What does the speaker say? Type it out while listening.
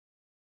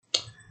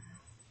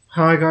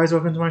Hi guys,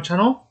 welcome to my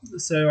channel.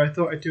 So I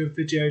thought I'd do a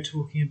video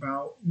talking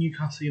about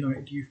Newcastle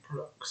United youth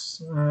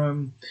products.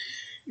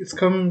 It's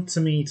come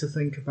to me to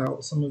think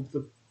about some of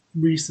the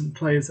recent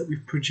players that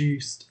we've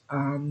produced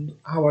and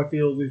how I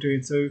feel we're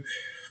doing. So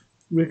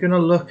we're going to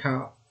look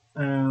at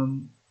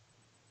some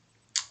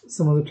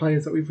of the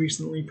players that we've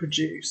recently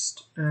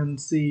produced and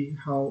see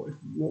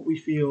what we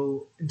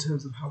feel in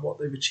terms of what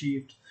they've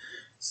achieved.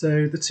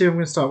 So the two I'm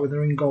going to start with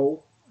are in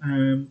goal.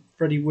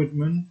 Freddie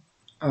Woodman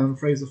and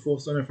Fraser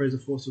Forster. I know Fraser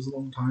Forster was a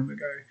long time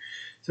ago.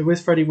 So with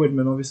Freddie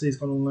Woodman, obviously he's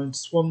gone on loan to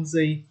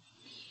Swansea.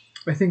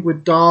 I think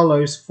with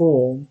Darlow's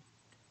form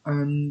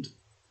and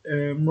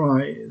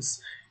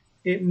rise,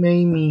 it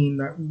may mean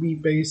that we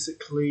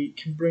basically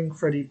can bring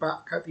Freddie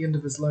back at the end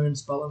of his loan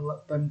spell and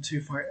let them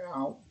two fight it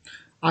out.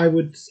 I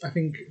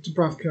think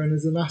Dubravka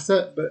is an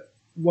asset, but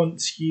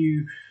once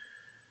you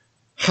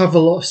have a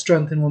lot of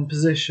strength in one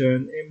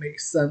position, it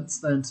makes sense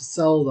then to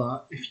sell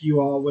that if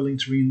you are willing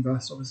to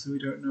reinvest. Obviously, we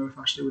don't know if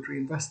Ashley would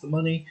reinvest the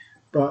money,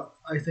 but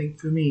I think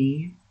for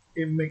me,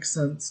 it makes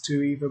sense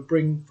to either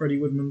bring Freddie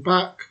Woodman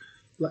back,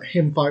 let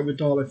him fight with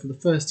Darlow for the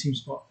first team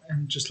spot,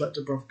 and just let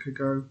Dubravka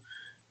go.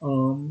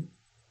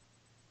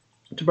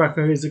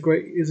 Dubravka is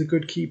a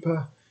good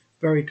keeper,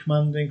 very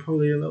commanding,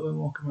 probably a little bit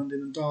more commanding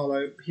than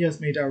Darlow. He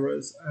has made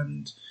errors,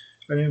 and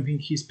I don't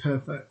think he's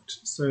perfect.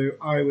 So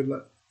I would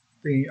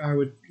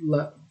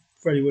let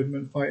Freddie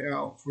Woodman fight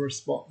out for a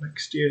spot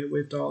next year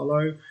with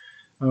Darlow,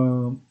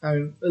 and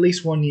at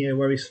least 1 year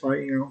where he's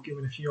fighting out,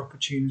 given a few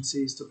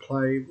opportunities to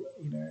play,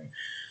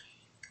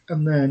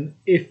 and then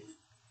if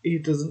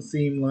it doesn't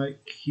seem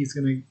like he's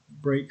going to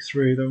break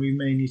through, then we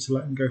may need to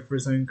let him go for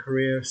his own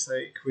career's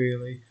sake,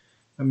 really.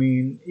 I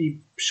mean,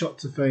 he shot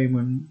to fame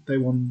when they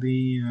won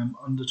the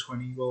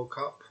Under-20 World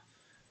Cup,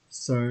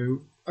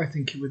 so I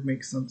think it would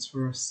make sense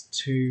for us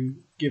to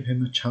give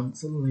him a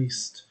chance at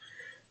least.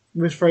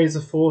 With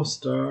Fraser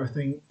Forster, I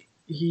think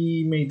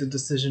he made the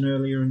decision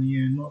earlier in the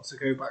year not to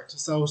go back to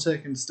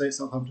Celtic and stay at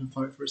Southampton and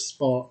fight for a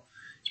spot.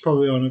 He's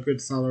probably on a good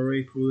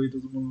salary, probably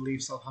doesn't want to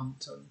leave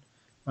Southampton.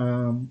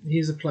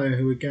 He's a player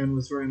who, again,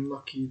 was very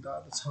unlucky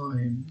that at the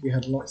time we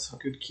had lots of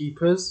good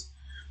keepers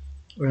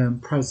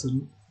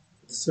present.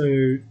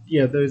 So,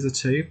 yeah, those are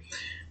two.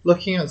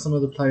 Looking at some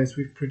of the players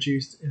we've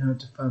produced in our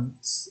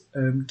defence,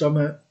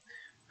 Dummett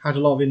had a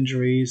lot of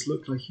injuries,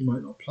 looked like he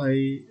might not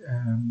play.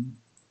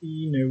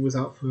 Was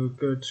out for a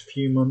good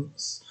few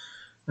months.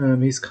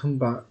 He's come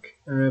back.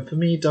 For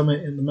me,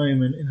 Dummett in the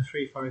moment in a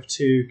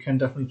 3-5-2 can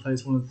definitely play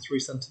as one of the three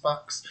centre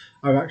backs.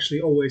 I've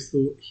actually always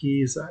thought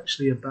he's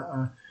actually a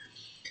better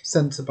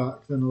centre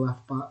back than a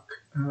left back.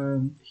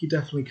 He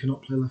definitely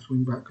cannot play left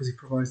wing back because he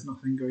provides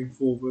nothing going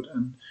forward.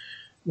 And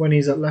when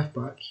he's at left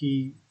back,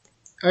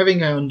 I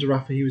think under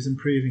Rafa he was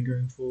improving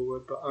going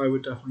forward, but I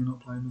would definitely not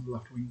play him as a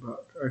left wing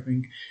back. I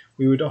think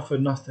we would offer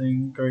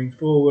nothing going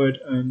forward,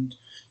 and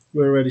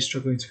we're already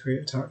struggling to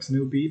create attacks, and it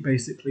would be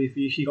basically if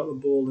he got the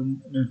ball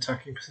in an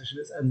attacking position,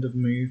 it's end of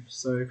move.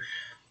 So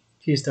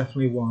he's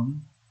definitely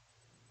one.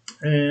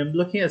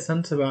 Looking at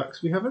centre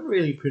backs, we haven't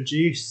really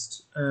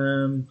produced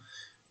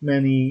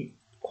many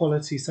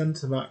quality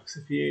centre backs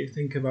if you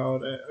think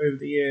about it over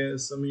the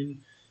years. I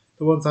mean,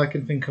 the ones I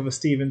can think of are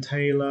Stephen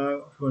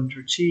Taylor, who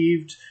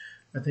underachieved.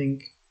 I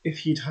think if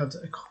he'd had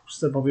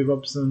Sir Bobby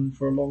Robson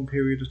for a long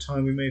period of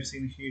time, we may have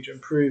seen a huge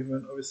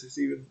improvement.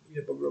 Obviously,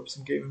 Bobby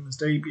Robson gave him his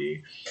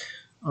debut,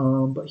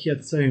 but he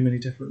had so many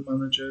different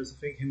managers. I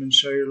think him and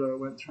Shola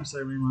went through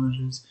so many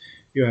managers.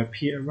 You had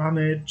Peter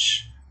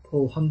Ramage,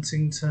 Paul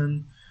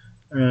Huntington,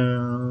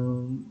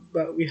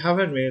 but we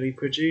haven't really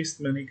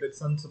produced many good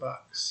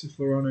centre-backs, if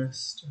we're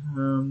honest.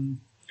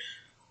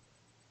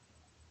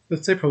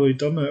 I'd say probably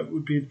Dummett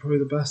would be probably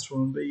the best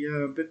one, but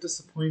yeah, a bit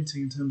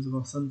disappointing in terms of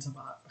our centre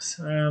backs.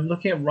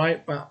 Looking at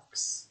right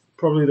backs,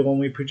 probably the one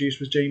we produced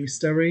was Jamie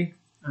Sterry.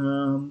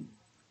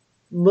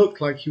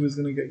 Looked like he was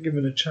going to get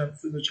given a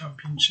chance in the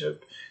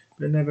Championship,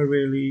 but it never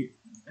really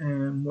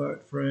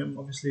worked for him.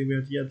 Obviously, we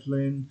had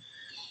Yedlin,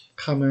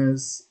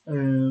 James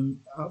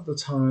at the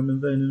time,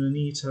 and Vernon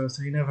Anita,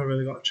 so he never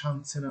really got a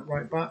chance in at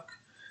right back.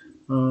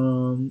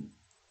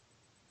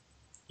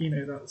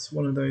 That's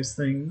one of those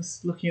things.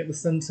 Looking at the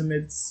centre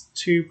mids,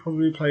 two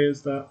probably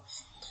players that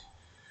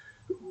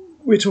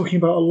we're talking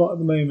about a lot at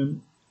the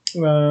moment,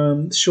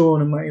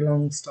 Sean and Matty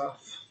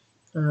Longstaff.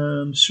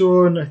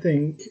 Sean, I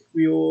think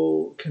we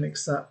all can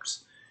accept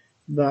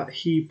that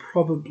he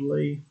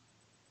probably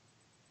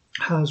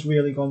has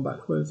really gone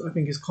backwards. I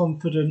think his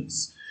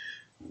confidence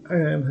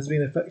has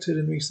been affected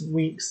in recent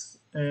weeks.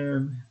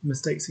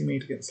 Mistakes he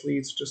made against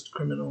Leeds were just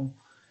criminal.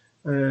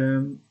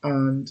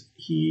 And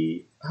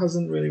he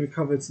hasn't really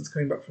recovered since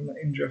coming back from that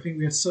injury. I think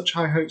we had such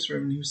high hopes for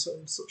him, and he was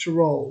in such a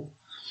role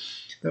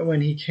that when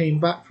he came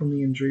back from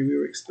the injury, we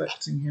were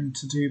expecting him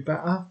to do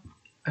better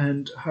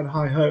and had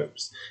high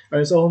hopes. And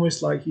it's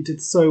almost like he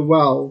did so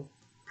well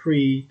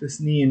pre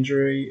this knee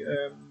injury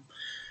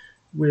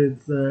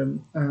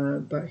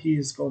that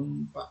he's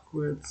gone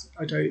backwards.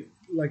 I don't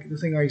like the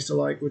thing I used to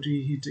like would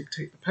he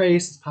dictate the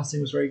pace. His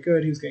passing was very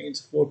good. He was getting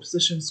into forward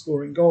position,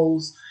 scoring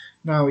goals.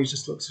 Now he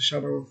just looks a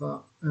shadow of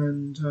that.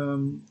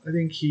 and I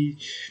think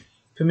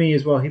for me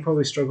as well, he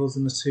probably struggles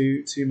in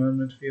the two-man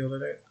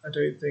midfield.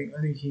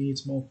 I think he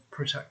needs more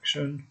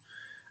protection.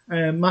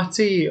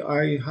 Matty,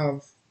 I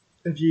have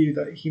a view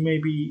that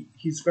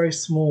he's very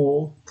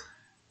small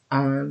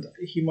and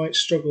he might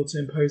struggle to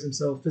impose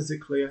himself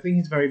physically. I think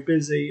he's very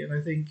busy, and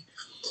I think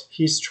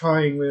he's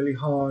trying really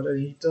hard, and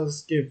he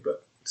does give,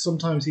 but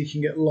sometimes he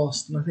can get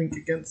lost. And I think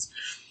against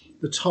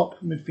the top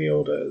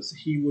midfielders,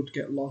 he would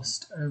get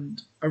lost.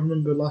 And I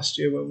remember last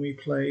year when we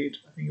played,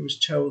 I think it was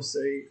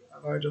Chelsea,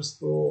 and I just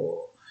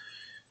thought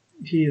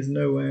he is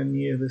nowhere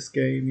near this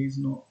game. He's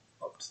not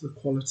up to the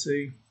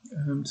quality,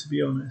 to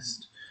be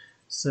honest.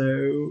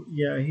 So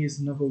yeah, he's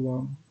another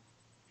one.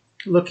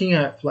 Looking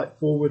at like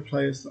forward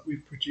players that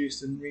we've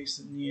produced in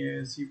recent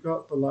years, you've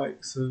got the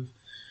likes of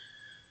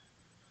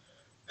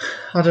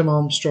Adam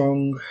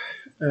Armstrong,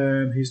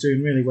 who's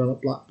doing really well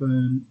at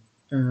Blackburn.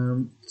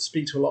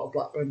 Speak to a lot of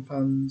Blackburn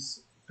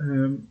fans,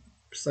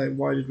 say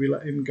why did we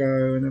let him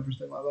go and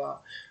everything like that.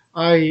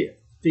 I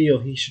feel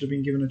he should have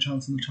been given a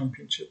chance in the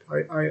Championship.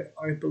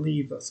 I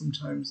believe that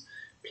sometimes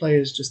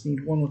players just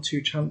need one or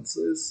two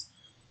chances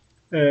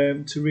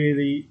to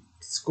really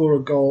score a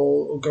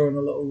goal or go on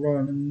a little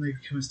run, and they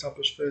become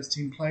established first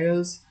team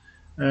players.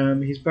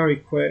 He's very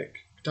quick,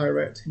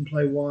 direct, can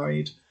play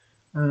wide.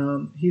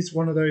 He's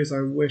one of those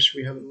I wish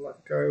we hadn't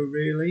let go,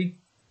 really.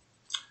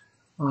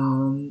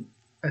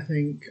 I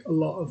think a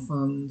lot of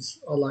fans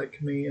are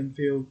like me and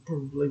feel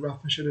probably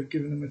Rafa should have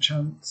given him a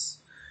chance.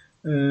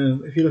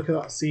 If you look at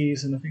that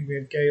season, I think we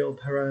had Gale,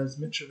 Perez,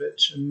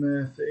 Mitrovic and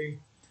Murphy.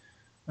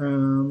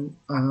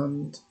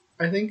 And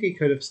I think he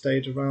could have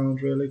stayed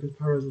around, really, because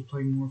Perez was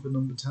playing more of a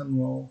number 10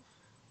 role.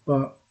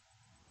 But,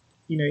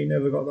 he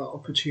never got that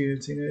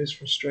opportunity, and it is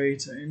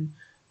frustrating.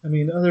 I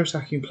mean, other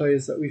attacking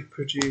players that we've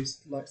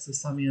produced, like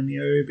Sami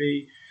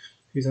Aniobi,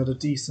 who's had a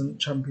decent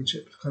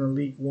Championship kind of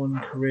League One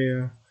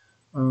career.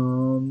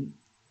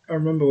 I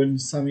remember when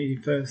Sammy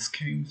first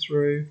came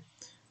through,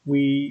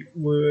 we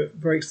were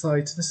very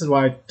excited. This is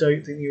why I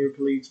don't think the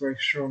Europa League's very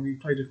strong. He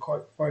played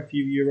quite a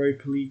few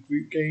Europa League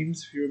group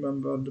games, if you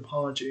remember, under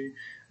Pardew. And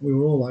we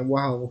were all like,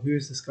 wow,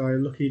 who's this guy?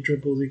 Look, he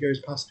dribbles, he goes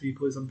past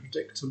people, he's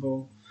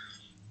unpredictable.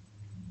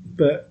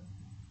 But,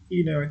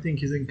 I think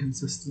his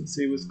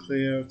inconsistency was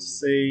clear to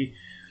see.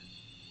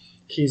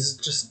 He's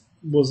just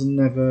was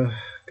never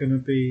going to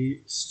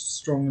be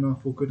strong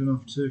enough or good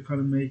enough to kind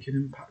of make an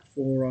impact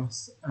for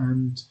us.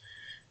 And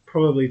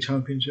probably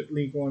Championship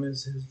League One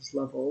is his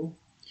level.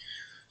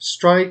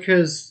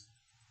 Strikers,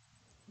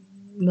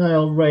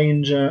 Niall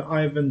Ranger,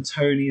 Ivan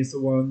Toney is the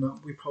one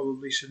that we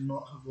probably should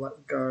not have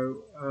let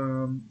go.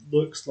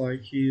 Looks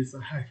like he is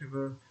a heck of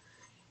a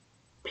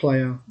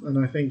player,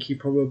 and I think he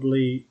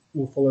probably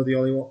will follow the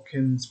Ollie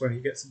Watkins where he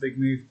gets a big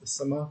move this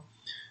summer.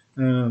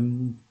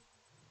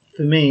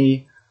 For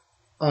me,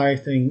 I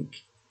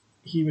think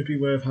he would be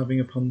worth having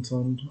a punt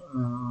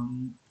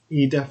on.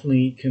 He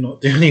definitely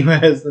cannot do any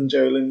worse than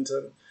Joe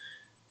Linton.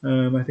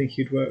 I think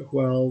he'd work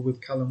well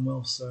with Callum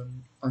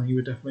Wilson, and he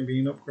would definitely be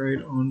an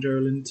upgrade on Joe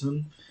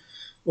Linton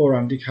or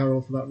Andy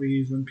Carroll for that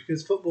reason.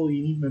 Because football,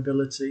 you need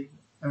mobility,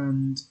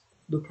 and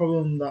the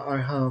problem that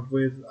I have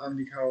with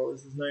Andy Carroll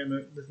is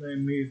there's no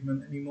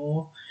movement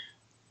anymore.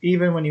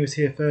 Even when he was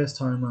here first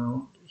time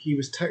out, he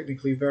was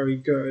technically very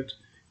good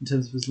in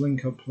terms of his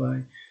link-up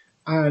play,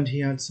 and he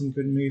had some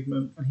good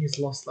movement, and he's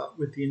lost that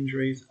with the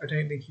injuries. I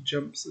don't think he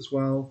jumps as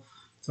well,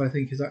 so I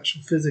think his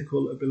actual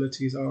physical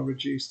abilities are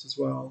reduced as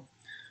well.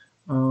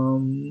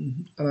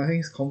 And I think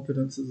his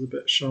confidence is a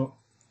bit shot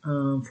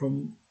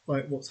from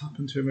like what's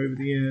happened to him over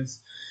the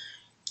years.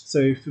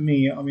 So for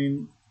me, I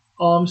mean,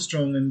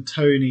 Armstrong and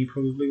Toney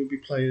probably would be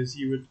players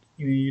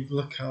you'd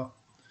look at.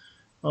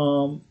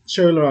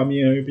 Shola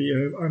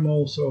Amiobi, I'm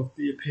also of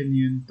the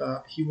opinion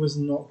that he was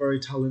not very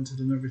talented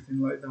and everything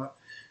like that.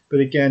 But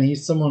again,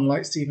 he's someone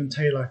like Stephen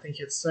Taylor. I think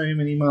he had so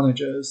many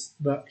managers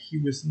that he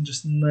was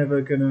just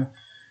never going to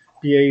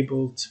be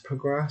able to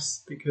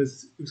progress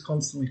because it was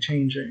constantly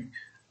changing.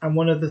 And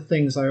one of the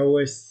things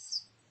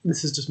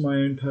this is just my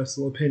own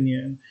personal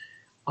opinion,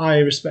 I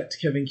respect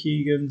Kevin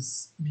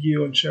Keegan's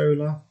view on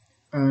Shola.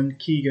 And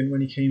Keegan,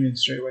 when he came in,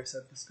 straight away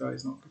said, this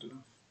guy's not good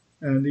enough.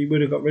 And he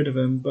would have got rid of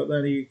him, but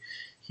then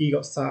he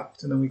got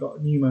sacked, and then we got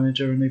a new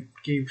manager, and they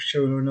gave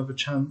Shola another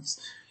chance.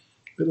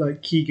 But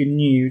like Keegan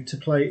knew, to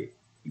play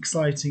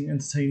exciting,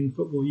 entertaining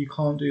football, you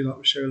can't do that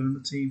with Shola in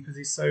the team because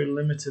he's so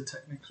limited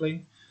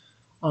technically.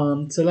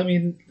 So let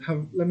me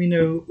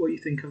know what you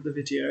think of the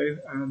video,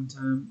 and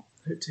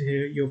hope to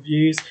hear your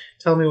views.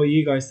 Tell me what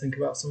you guys think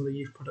about some of the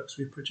youth products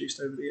we've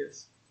produced over the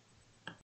years.